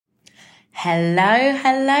Hello,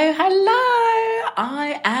 hello, hello.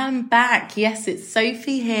 I am back. Yes, it's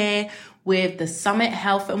Sophie here with the Summit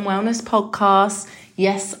Health and Wellness podcast.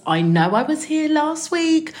 Yes, I know I was here last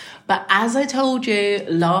week, but as I told you,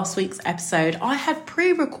 last week's episode, I had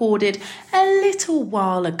pre-recorded a little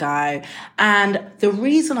while ago. And the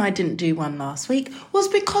reason I didn't do one last week was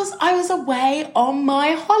because I was away on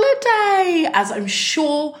my holiday, as I'm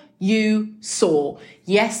sure you saw.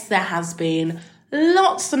 Yes, there has been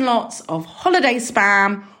lots and lots of holiday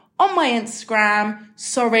spam on my Instagram.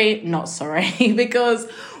 Sorry, not sorry, because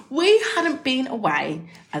we hadn't been away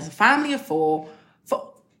as a family of four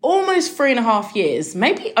for almost 3.5 years,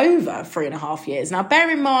 maybe over 3.5 years. Now,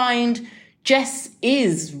 bear in mind, Jess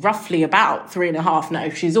is roughly about 3.5. No,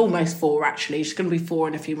 she's almost 4, actually. She's going to be 4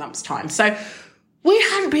 in a few months' time. So we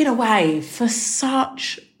hadn't been away for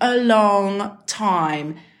such a long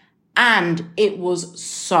time. And it was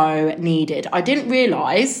so needed. I didn't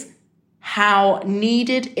realise how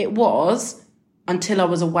needed it was until I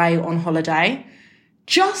was away on holiday.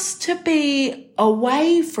 Just to be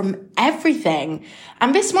away from everything.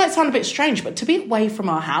 And this might sound a bit strange, but to be away from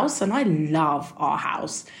our house, and I love our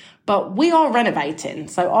house, but we are renovating.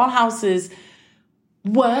 So our house is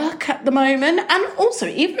work at the moment. And also,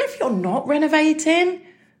 even if you're not renovating,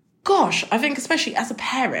 gosh, I think especially as a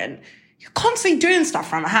parent, you're constantly doing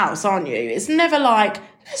stuff around the house, aren't you? It's never like,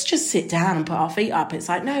 let's just sit down and put our feet up. It's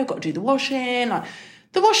like, no, I've got to do the washing. Like,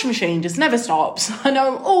 the washing machine just never stops. I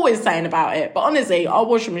know I'm always saying about it, but honestly, our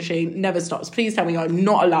washing machine never stops. Please tell me I'm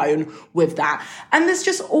not alone with that. And there's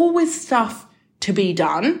just always stuff to be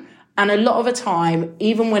done. And a lot of the time,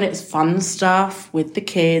 even when it's fun stuff with the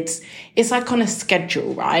kids, it's like on a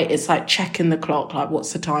schedule, right? It's like checking the clock, like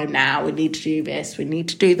what's the time now? We need to do this, we need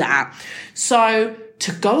to do that. So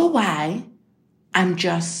to go away and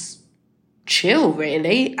just chill,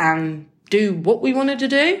 really, and do what we wanted to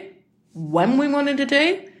do, when we wanted to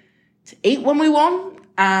do, to eat when we want,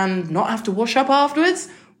 and not have to wash up afterwards,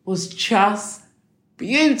 was just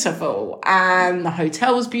beautiful. And the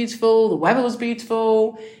hotel was beautiful, the weather was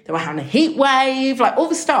beautiful, they were having a heat wave, like all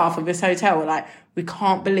the staff of this hotel were like, we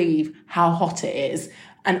can't believe how hot it is.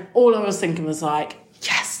 And all I was thinking was like,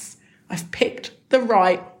 yes, I've picked the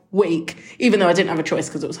right week, even though I didn't have a choice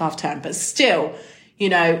because it was half term, but still, you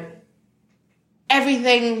know,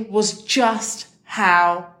 everything was just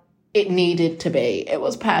how it needed to be. It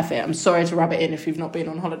was perfect. I'm sorry to rub it in if you've not been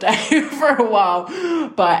on holiday for a while,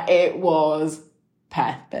 but it was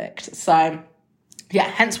perfect. So yeah,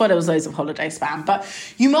 hence why there was loads of holiday spam. But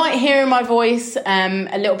you might hear in my voice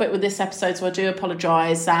a little bit with this episode, so I do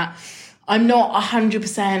apologise that I'm not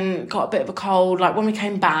 100%, got a bit of a cold. Like when we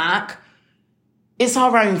came back, it's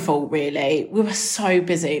our own fault, really. We were so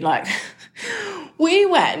busy. Like, we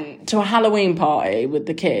went to a Halloween party with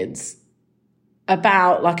the kids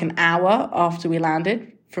about like an hour after we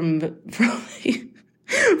landed from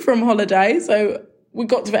holiday. So we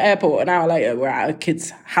got to the airport an hour later. We're at a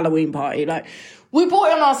kids' Halloween party. Like, we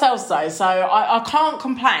brought it on ourselves though, so I can't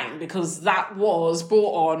complain because that was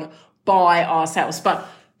brought on by ourselves. But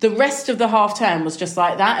the rest of the half term was just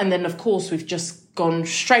like that. And then, of course, we've just gone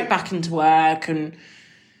straight back into work and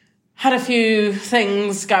had a few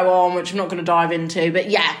things go on, which I'm not going to dive into. But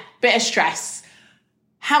yeah, bit of stress.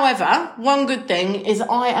 However, one good thing is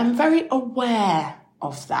I am very aware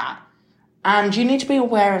of that. And you need to be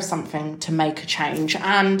aware of something to make a change.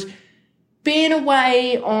 And being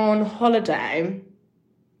away on holiday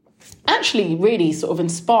actually really sort of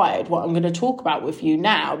inspired what I'm going to talk about with you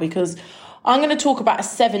now, because I'm going to talk about a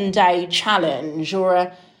 7-day challenge or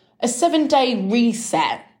a 7-day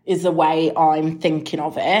reset is the way I'm thinking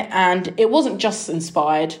of it. And it wasn't just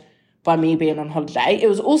inspired by me being on holiday. It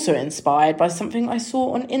was also inspired by something I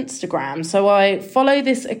saw on Instagram. So I follow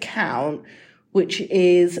this account, which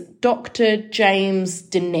is Dr. James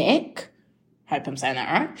Dinick. Hope I'm saying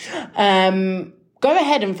that right. Go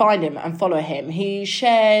ahead and find him and follow him. He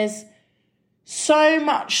shares so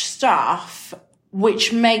much stuff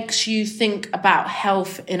which makes you think about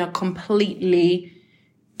health in a completely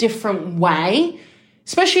different way,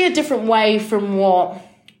 especially a different way from what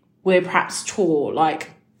we're perhaps taught, like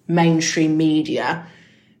mainstream media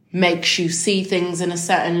makes you see things in a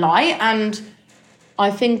certain light. And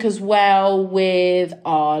I think as well, with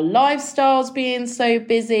our lifestyles being so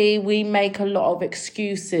busy, we make a lot of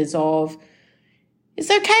excuses of, it's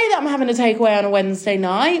okay that I'm having a takeaway on a Wednesday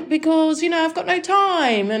night because, you know, I've got no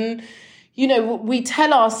time. And, you know, we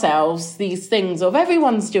tell ourselves these things of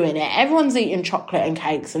everyone's doing it. Everyone's eating chocolate and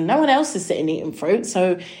cakes and no one else is sitting eating fruit.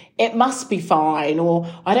 So it must be fine. Or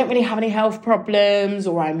I don't really have any health problems,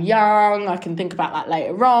 or I'm young. I can think about that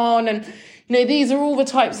later on. And, you know, these are all the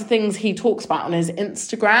types of things he talks about on his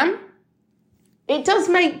Instagram. it does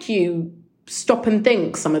make you stop and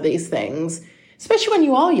think some of these things, especially when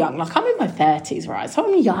you are young. Like, I'm in my 30s, right? So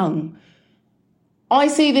I'm young. I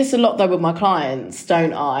see this a lot, though, with my clients,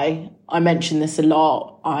 don't I? I mention this a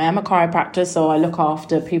lot. I am a chiropractor, so I look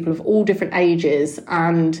after people of all different ages.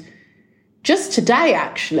 And just today,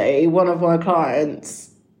 actually, one of my clients,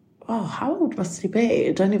 how old must he be?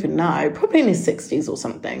 I don't even know. Probably in his 60s or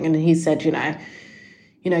something. And he said, you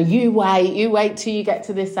wait till you get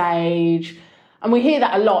to this age. And we hear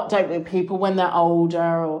that a lot, don't we? People when they're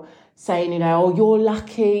older, or saying, you're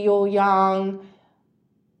lucky, you're young.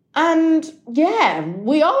 And yeah,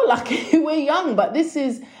 we are lucky, we're young, but this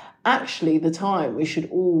is actually the time we should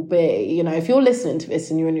all be. If you're listening to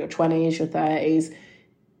this and you're in your 20s, your 30s,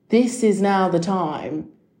 this is now the time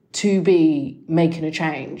to be making a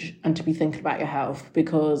change and to be thinking about your health.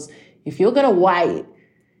 Because if you're going to wait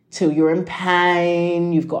till you're in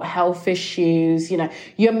pain, you've got health issues,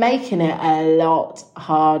 you're making it a lot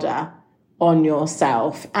harder on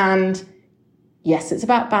yourself. And yes, it's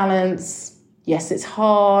about balance. Yes, it's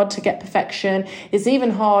hard to get perfection. It's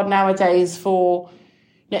even hard nowadays for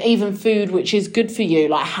even food which is good for you.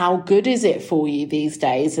 Like, how good is it for you these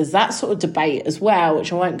days? There's that sort of debate as well,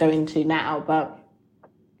 which I won't go into now. But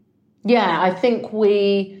yeah, I think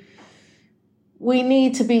we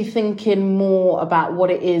need to be thinking more about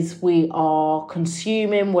what it is we are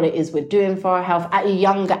consuming, what it is we're doing for our health at a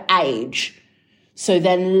younger age. So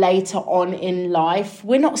then later on in life,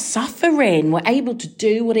 we're not suffering. We're able to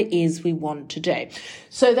do what it is we want to do.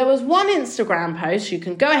 So there was one Instagram post. You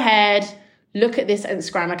can go ahead, look at this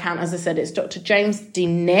Instagram account. As I said, it's Dr. James D.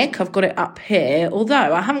 Nick. I've got it up here,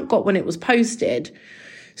 although I haven't got when it was posted.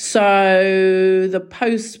 So the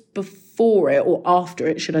post before it, or after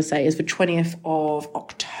it, should I say, is the 20th of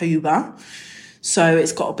October. So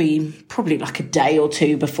it's got to be probably like a day or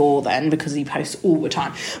two before then, because he posts all the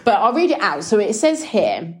time. But I'll read it out. So it says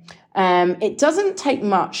here, it doesn't take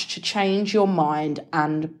much to change your mind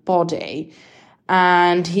and body.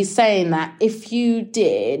 And he's saying that if you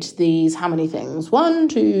did these, how many things? 1,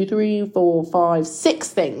 2, 3, 4, 5, 6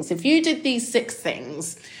 things. If you did these 6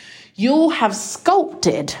 things, you'll have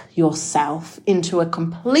sculpted yourself into a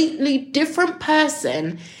completely different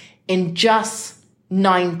person in just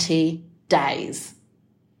 90 days.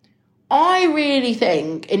 I really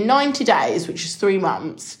think in 90 days, which is 3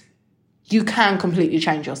 months, you can completely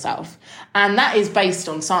change yourself. And that is based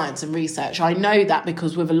on science and research. I know that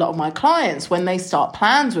because with a lot of my clients, when they start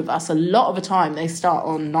plans with us, a lot of the time they start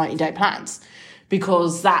on 90-day plans,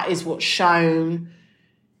 because that is what's shown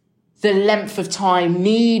the length of time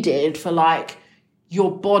needed for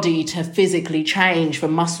your body to physically change, for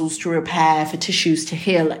muscles to repair, for tissues to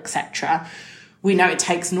heal, etc. We know it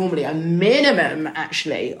takes normally a minimum,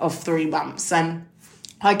 actually, of 3 months. And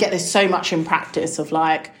I get this so much in practice of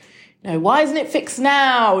why isn't it fixed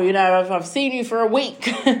now? I've seen you for a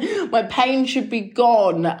week. My pain should be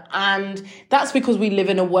gone. And that's because we live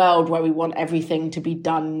in a world where we want everything to be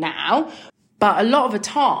done now. But a lot of the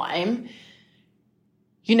time,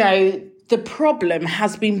 the problem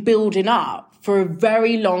has been building up for a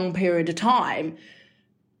very long period of time.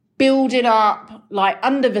 Building up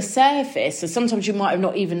under the surface. So sometimes you might have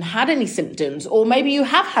not even had any symptoms, or maybe you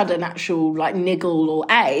have had an actual niggle or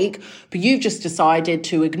ache, but you've just decided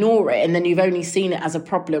to ignore it. And then you've only seen it as a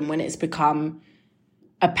problem when it's become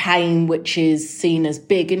a pain which is seen as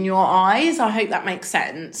big in your eyes. I hope that makes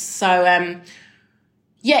sense. So,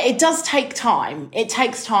 yeah, it does take time. It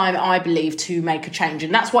takes time, I believe, to make a change.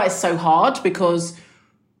 And that's why it's so hard, because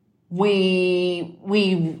we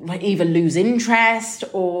either lose interest,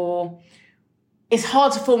 or it's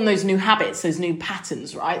hard to form those new habits, those new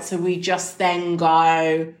patterns, right? So we just then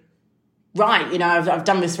go, right, I've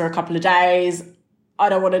done this for a couple of days. I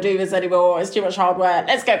don't want to do this anymore. It's too much hard work.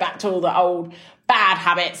 Let's go back to all the old bad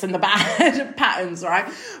habits and the bad patterns, right?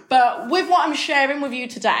 But with what I'm sharing with you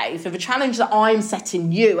today, for the challenge that I'm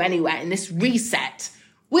setting you anyway, in this reset,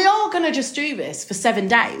 we are going to just do this for 7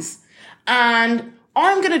 days. And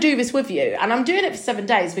I'm going to do this with you, and I'm doing it for 7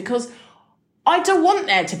 days because I don't want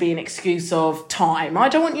there to be an excuse of time. I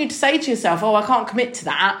don't want you to say to yourself, I can't commit to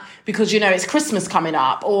that because, it's Christmas coming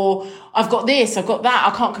up, or I've got this, I've got that,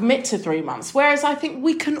 I can't commit to 3 months. Whereas I think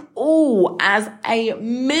we can all, as a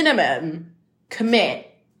minimum,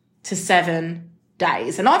 commit to 7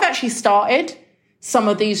 days. And I've actually started some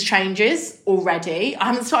of these changes already. I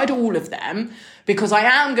haven't started all of them, because I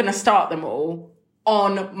am going to start them all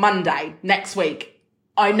on Monday next week.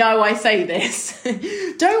 I know I say this.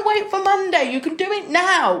 Don't wait for Monday. You can do it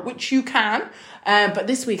now, which you can. But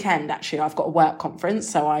this weekend, actually, I've got a work conference,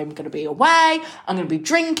 so I'm going to be away. I'm going to be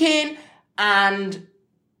drinking, and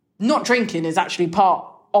not drinking is actually part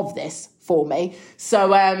of this for me.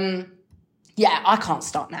 So, yeah, I can't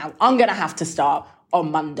start now. I'm going to have to start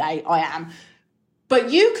on Monday. I am.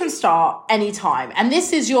 But you can start anytime. And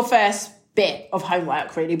this is your first bit of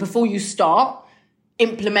homework, really. Before you start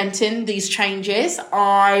implementing these changes,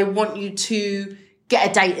 I want you to get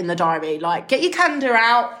a date in the diary. Like, get your calendar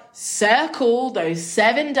out, circle those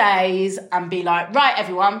 7 days and be like, right,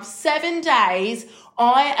 everyone, 7 days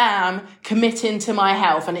I am committing to my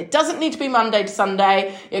health. And it doesn't need to be Monday to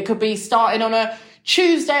Sunday. It could be starting on a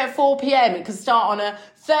Tuesday at 4 p.m. It could start on a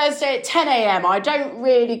Thursday at 10 a.m. I don't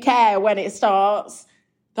really care when it starts.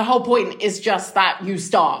 The whole point is just that you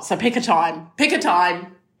start. So pick a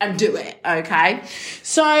time and do it, okay?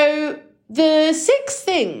 So the 6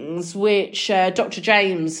 things which Dr.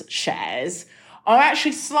 James shares are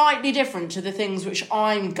actually slightly different to the things which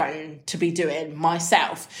I'm going to be doing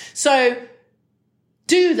myself. So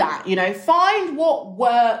do that, find what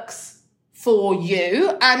works for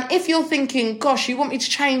you. And if you're thinking, gosh, you want me to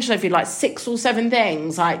change maybe like 6 or 7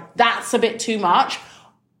 things, like that's a bit too much.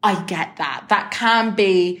 I get that. That can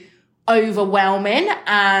be overwhelming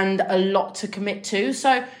and a lot to commit to.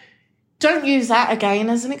 So don't use that again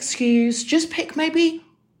as an excuse. Just pick maybe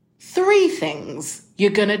 3 things you're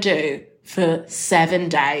going to do for 7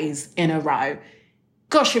 days in a row.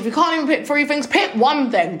 Gosh, if you can't even pick 3 things, pick 1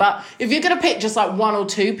 thing. But if you're going to pick just like 1 or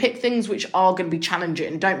 2, pick things which are going to be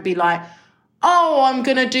challenging. Don't be like, oh, I'm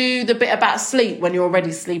going to do the bit about sleep when you're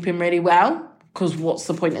already sleeping really well. Because what's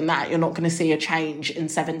the point in that? You're not going to see a change in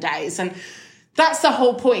 7 days. And that's the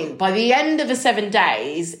whole point. By the end of the 7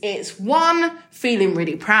 days, it's 1, feeling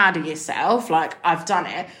really proud of yourself, like I've done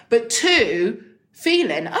it. But 2,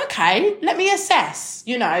 feeling, okay, let me assess.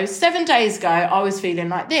 7 days ago, I was feeling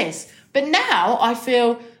like this. But now I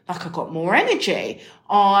feel like I've got more energy.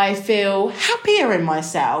 I feel happier in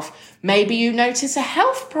myself. Maybe you notice a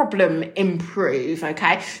health problem improve,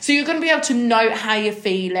 okay? So you're going to be able to note how you're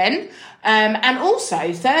feeling. And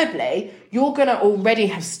also, thirdly, you're going to already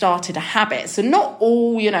have started a habit. So not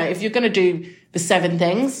all, if you're going to do the 7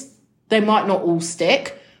 things, they might not all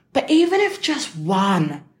stick. But even if just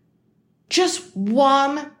one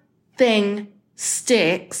thing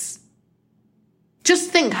sticks,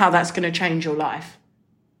 just think how that's going to change your life.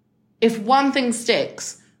 If one thing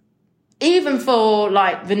sticks, even for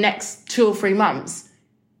like the next 2 or 3 months,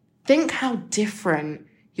 think how different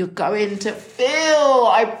you're going to feel.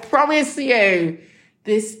 I promise you,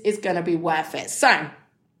 this is going to be worth it. So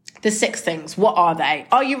the 6 things, what are they?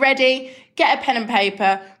 Are you ready? Get a pen and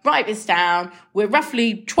paper, write this down. We're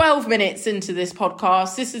roughly 12 minutes into this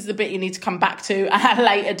podcast. This is the bit you need to come back to at a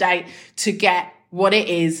later date to get what it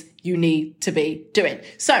is you need to be doing.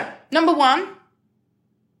 So number 1,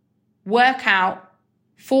 work out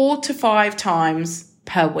 4 to 5 times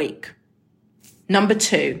per week. Number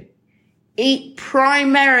 2, eat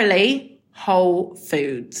primarily whole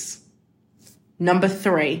foods. Number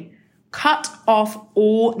 3, cut off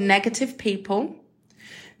all negative people.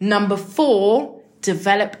 Number 4,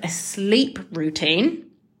 develop a sleep routine.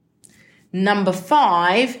 Number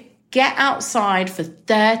 5, get outside for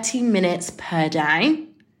 30 minutes per day.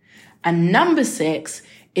 And number 6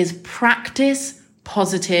 is practice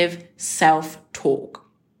positive self-talk.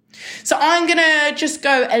 So I'm going to just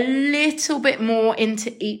go a little bit more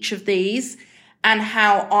into each of these and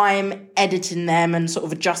how I'm editing them and sort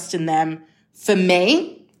of adjusting them for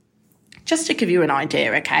me. Just to give you an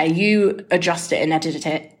idea, okay? You adjust it and edit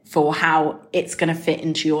it for how it's going to fit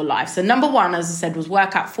into your life. So number 1, as I said, was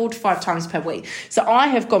work out 4 to 5 times per week. So I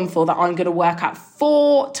have gone for that. I'm going to work out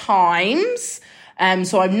 4 times.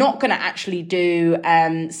 So I'm not going to actually do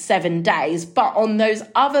 7 days, but on those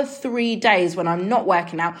other 3 days when I'm not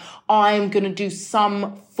working out, I'm going to do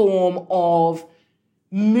some form of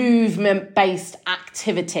movement-based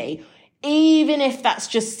activity, even if that's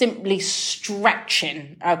just simply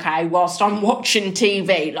stretching, okay, whilst I'm watching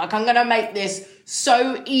TV. Like, I'm going to make this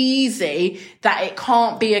so easy that it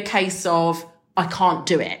can't be a case of I can't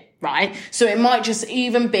do it, right? So it might just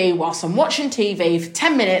even be whilst I'm watching TV for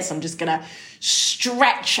 10 minutes, I'm just going to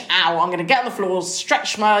stretch out. I'm going to get on the floor,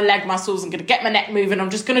 stretch my leg muscles. I'm going to get my neck moving.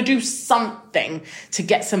 I'm just going to do something to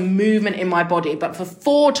get some movement in my body. But for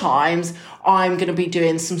 4 times, I'm going to be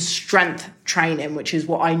doing some strength training, which is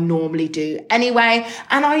what I normally do anyway.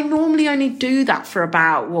 And I normally only do that for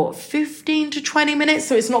about, 15 to 20 minutes.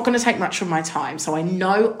 So it's not going to take much of my time. So I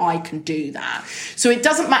know I can do that. So it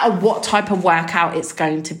doesn't matter what type of workout it's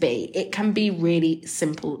going to be. It can be really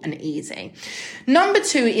simple and easy. Number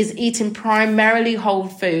 2 is eating primarily whole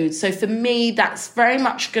foods. So for me, that's very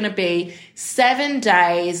much going to be 7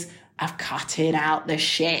 days of cutting out the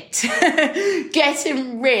shit,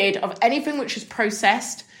 getting rid of anything which is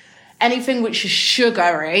processed, anything which is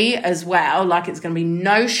sugary as well, like it's going to be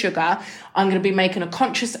no sugar. I'm going to be making a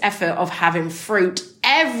conscious effort of having fruit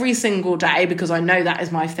every single day because I know that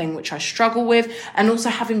is my thing, which I struggle with, and also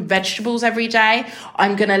having vegetables every day.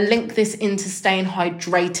 I'm going to link this into staying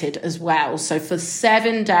hydrated as well. So for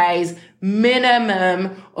 7 days,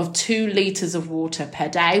 minimum of 2 litres of water per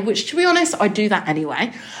day, which to be honest, I do that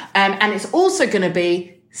anyway. And it's also going to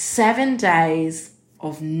be 7 days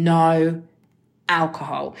of no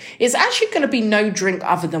alcohol. It's actually going to be no drink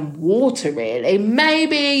other than water, really.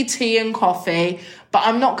 Maybe tea and coffee, but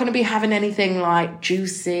I'm not going to be having anything like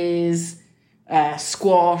juices,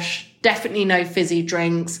 squash, definitely no fizzy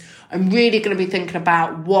drinks. I'm really going to be thinking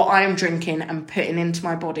about what I'm drinking and putting into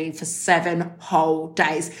my body for 7 whole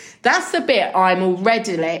days. That's the bit I'm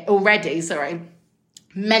already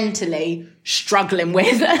mentally struggling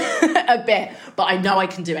with a bit, but I know I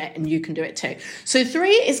can do it and you can do it too. So 3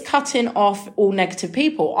 is cutting off all negative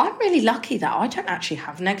people. I'm really lucky that I don't actually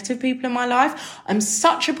have negative people in my life. I'm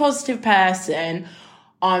such a positive person.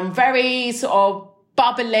 I'm very sort of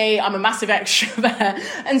bubbly. I'm a massive extrovert.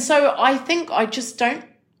 And so I think I just don't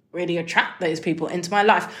really attract those people into my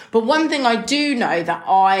life. But one thing I do know that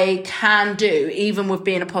I can do, even with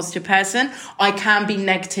being a positive person, I can be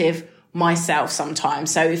negative myself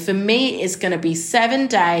sometimes. So for me, it's going to be 7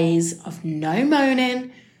 days of no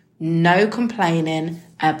moaning, no complaining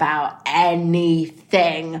about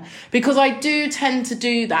anything, because I do tend to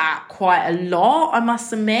do that quite a lot, I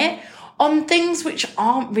must admit, on things which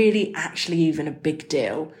aren't really actually even a big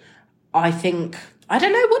deal. I think, I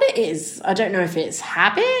don't know what it is. I don't know if it's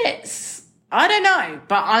habits. I don't know,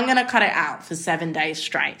 but I'm going to cut it out for 7 days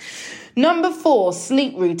straight. Number 4,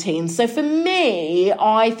 sleep routine. So for me,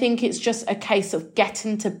 I think it's just a case of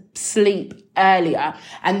getting to sleep earlier.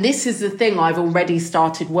 And this is the thing I've already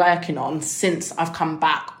started working on since I've come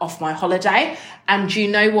back off my holiday. And you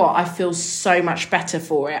know what? I feel so much better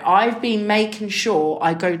for it. I've been making sure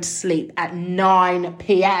I go to sleep at 9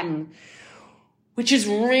 p.m, which is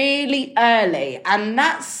really early. And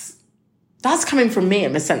that's coming from me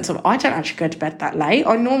in the sense of I don't actually go to bed that late.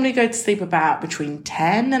 I normally go to sleep about between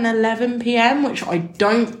 10 and 11 p.m, which I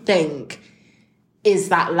don't think is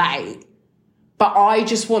that late. But I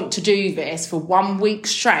just want to do this for 1 week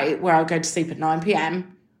straight where I go to sleep at 9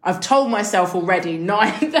 p.m. I've told myself already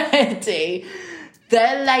 9:30,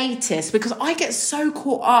 the latest, because I get so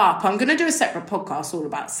caught up. I'm going to do a separate podcast all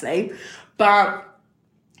about sleep, but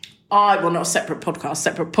not a separate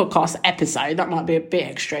podcast episode. That might be a bit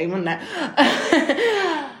extreme, wouldn't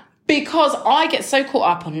it? Because I get so caught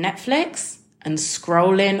up on Netflix and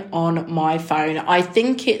scrolling on my phone. I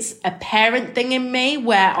think it's a parent thing in me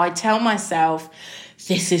where I tell myself,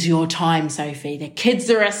 this is your time, Sophie. The kids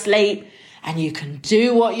are asleep and you can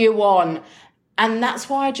do what you want. And that's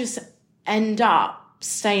why I just end up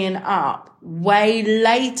staying up way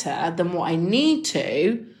later than what I need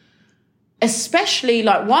to. Especially,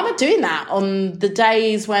 like, why am I doing that on the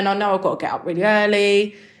days when I know I've got to get up really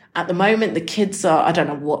early? At the moment, the kids are, I don't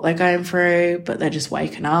know what they're going through, but they're just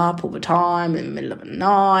waking up all the time in the middle of the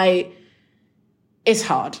night. It's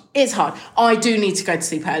hard. I do need to go to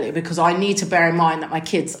sleep earlier because I need to bear in mind that my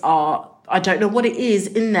kids are, I don't know what it is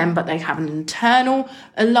in them, but they have an internal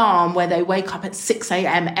alarm where they wake up at 6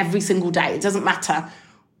 a.m. every single day. It doesn't matter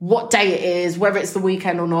what day it is, whether it's the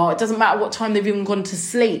weekend or not. It doesn't matter what time they've even gone to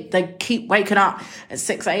sleep. They keep waking up at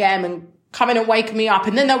 6 a.m. and coming and waking me up.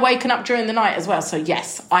 And then they're waking up during the night as well. So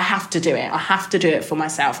yes, I have to do it. I have to do it for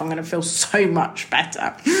myself. I'm going to feel so much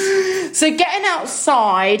better. So getting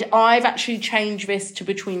outside, I've actually changed this to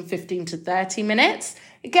between 15 to 30 minutes.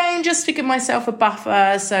 Again, just to give myself a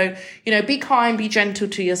buffer. So, be kind, be gentle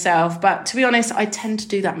to yourself. But to be honest, I tend to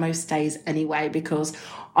do that most days anyway, because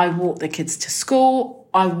I walk the kids to school.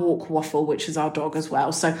 I walk Waffle, which is our dog as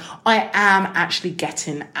well. So I am actually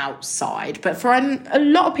getting outside. But for a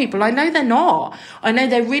lot of people, I know they're not. I know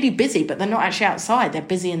they're really busy, but they're not actually outside. They're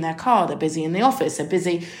busy in their car. They're busy in the office. They're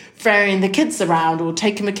busy ferrying the kids around or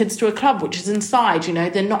taking the kids to a club, which is inside.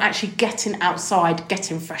 They're not actually getting outside,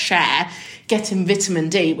 getting fresh air, getting vitamin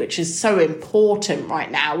D, which is so important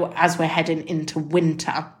right now as we're heading into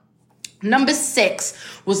winter. Number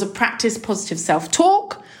 6 was a practice positive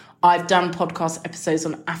self-talk. I've done podcast episodes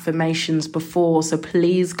on affirmations before, so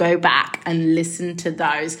please go back and listen to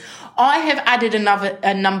those. I have added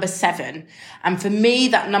a number 7. And for me,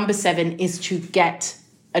 that number 7 is to get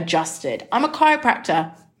adjusted. I'm a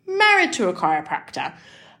chiropractor, married to a chiropractor,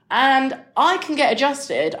 and I can get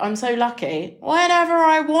adjusted. I'm so lucky. Whenever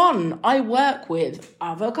I want, I work with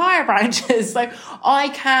other chiropractors, so I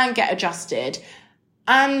can get adjusted.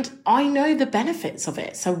 And I know the benefits of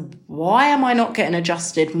it. So why am I not getting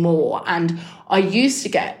adjusted more? And I used to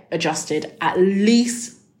get adjusted at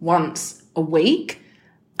least once a week.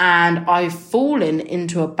 And I've fallen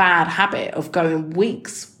into a bad habit of going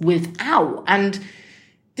weeks without. And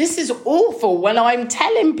this is awful when I'm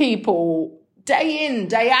telling people day in,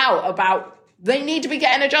 day out about they need to be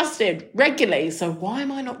getting adjusted regularly. So why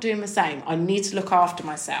am I not doing the same? I need to look after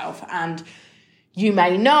myself. And you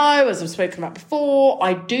may know, as I've spoken about before,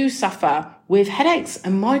 I do suffer with headaches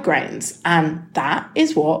and migraines. And that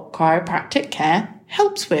is what chiropractic care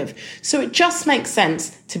helps with. So it just makes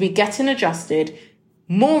sense to be getting adjusted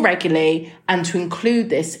more regularly and to include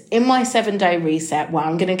this in my 7-day reset where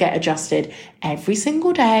I'm going to get adjusted every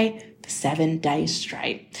single day for 7 days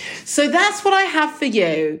straight. So that's what I have for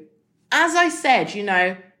you. As I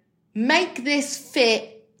said, make this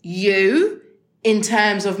fit you in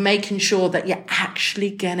terms of making sure that you're actually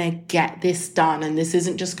going to get this done. And this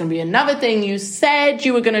isn't just going to be another thing you said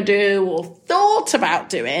you were going to do or thought about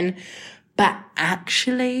doing, but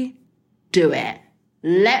actually do it.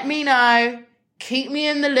 Let me know. Keep me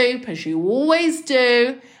in the loop as you always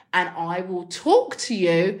do. And I will talk to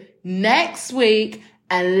you next week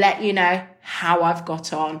and let you know how I've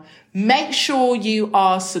got on. Make sure you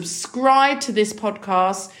are subscribed to this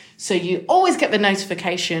podcast so you always get the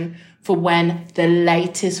notification for when the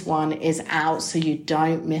latest one is out so you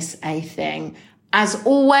don't miss a thing. As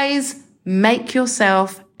always, make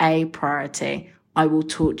yourself a priority. I will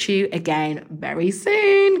talk to you again very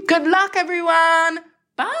soon. Good luck, everyone.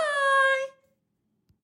 Bye.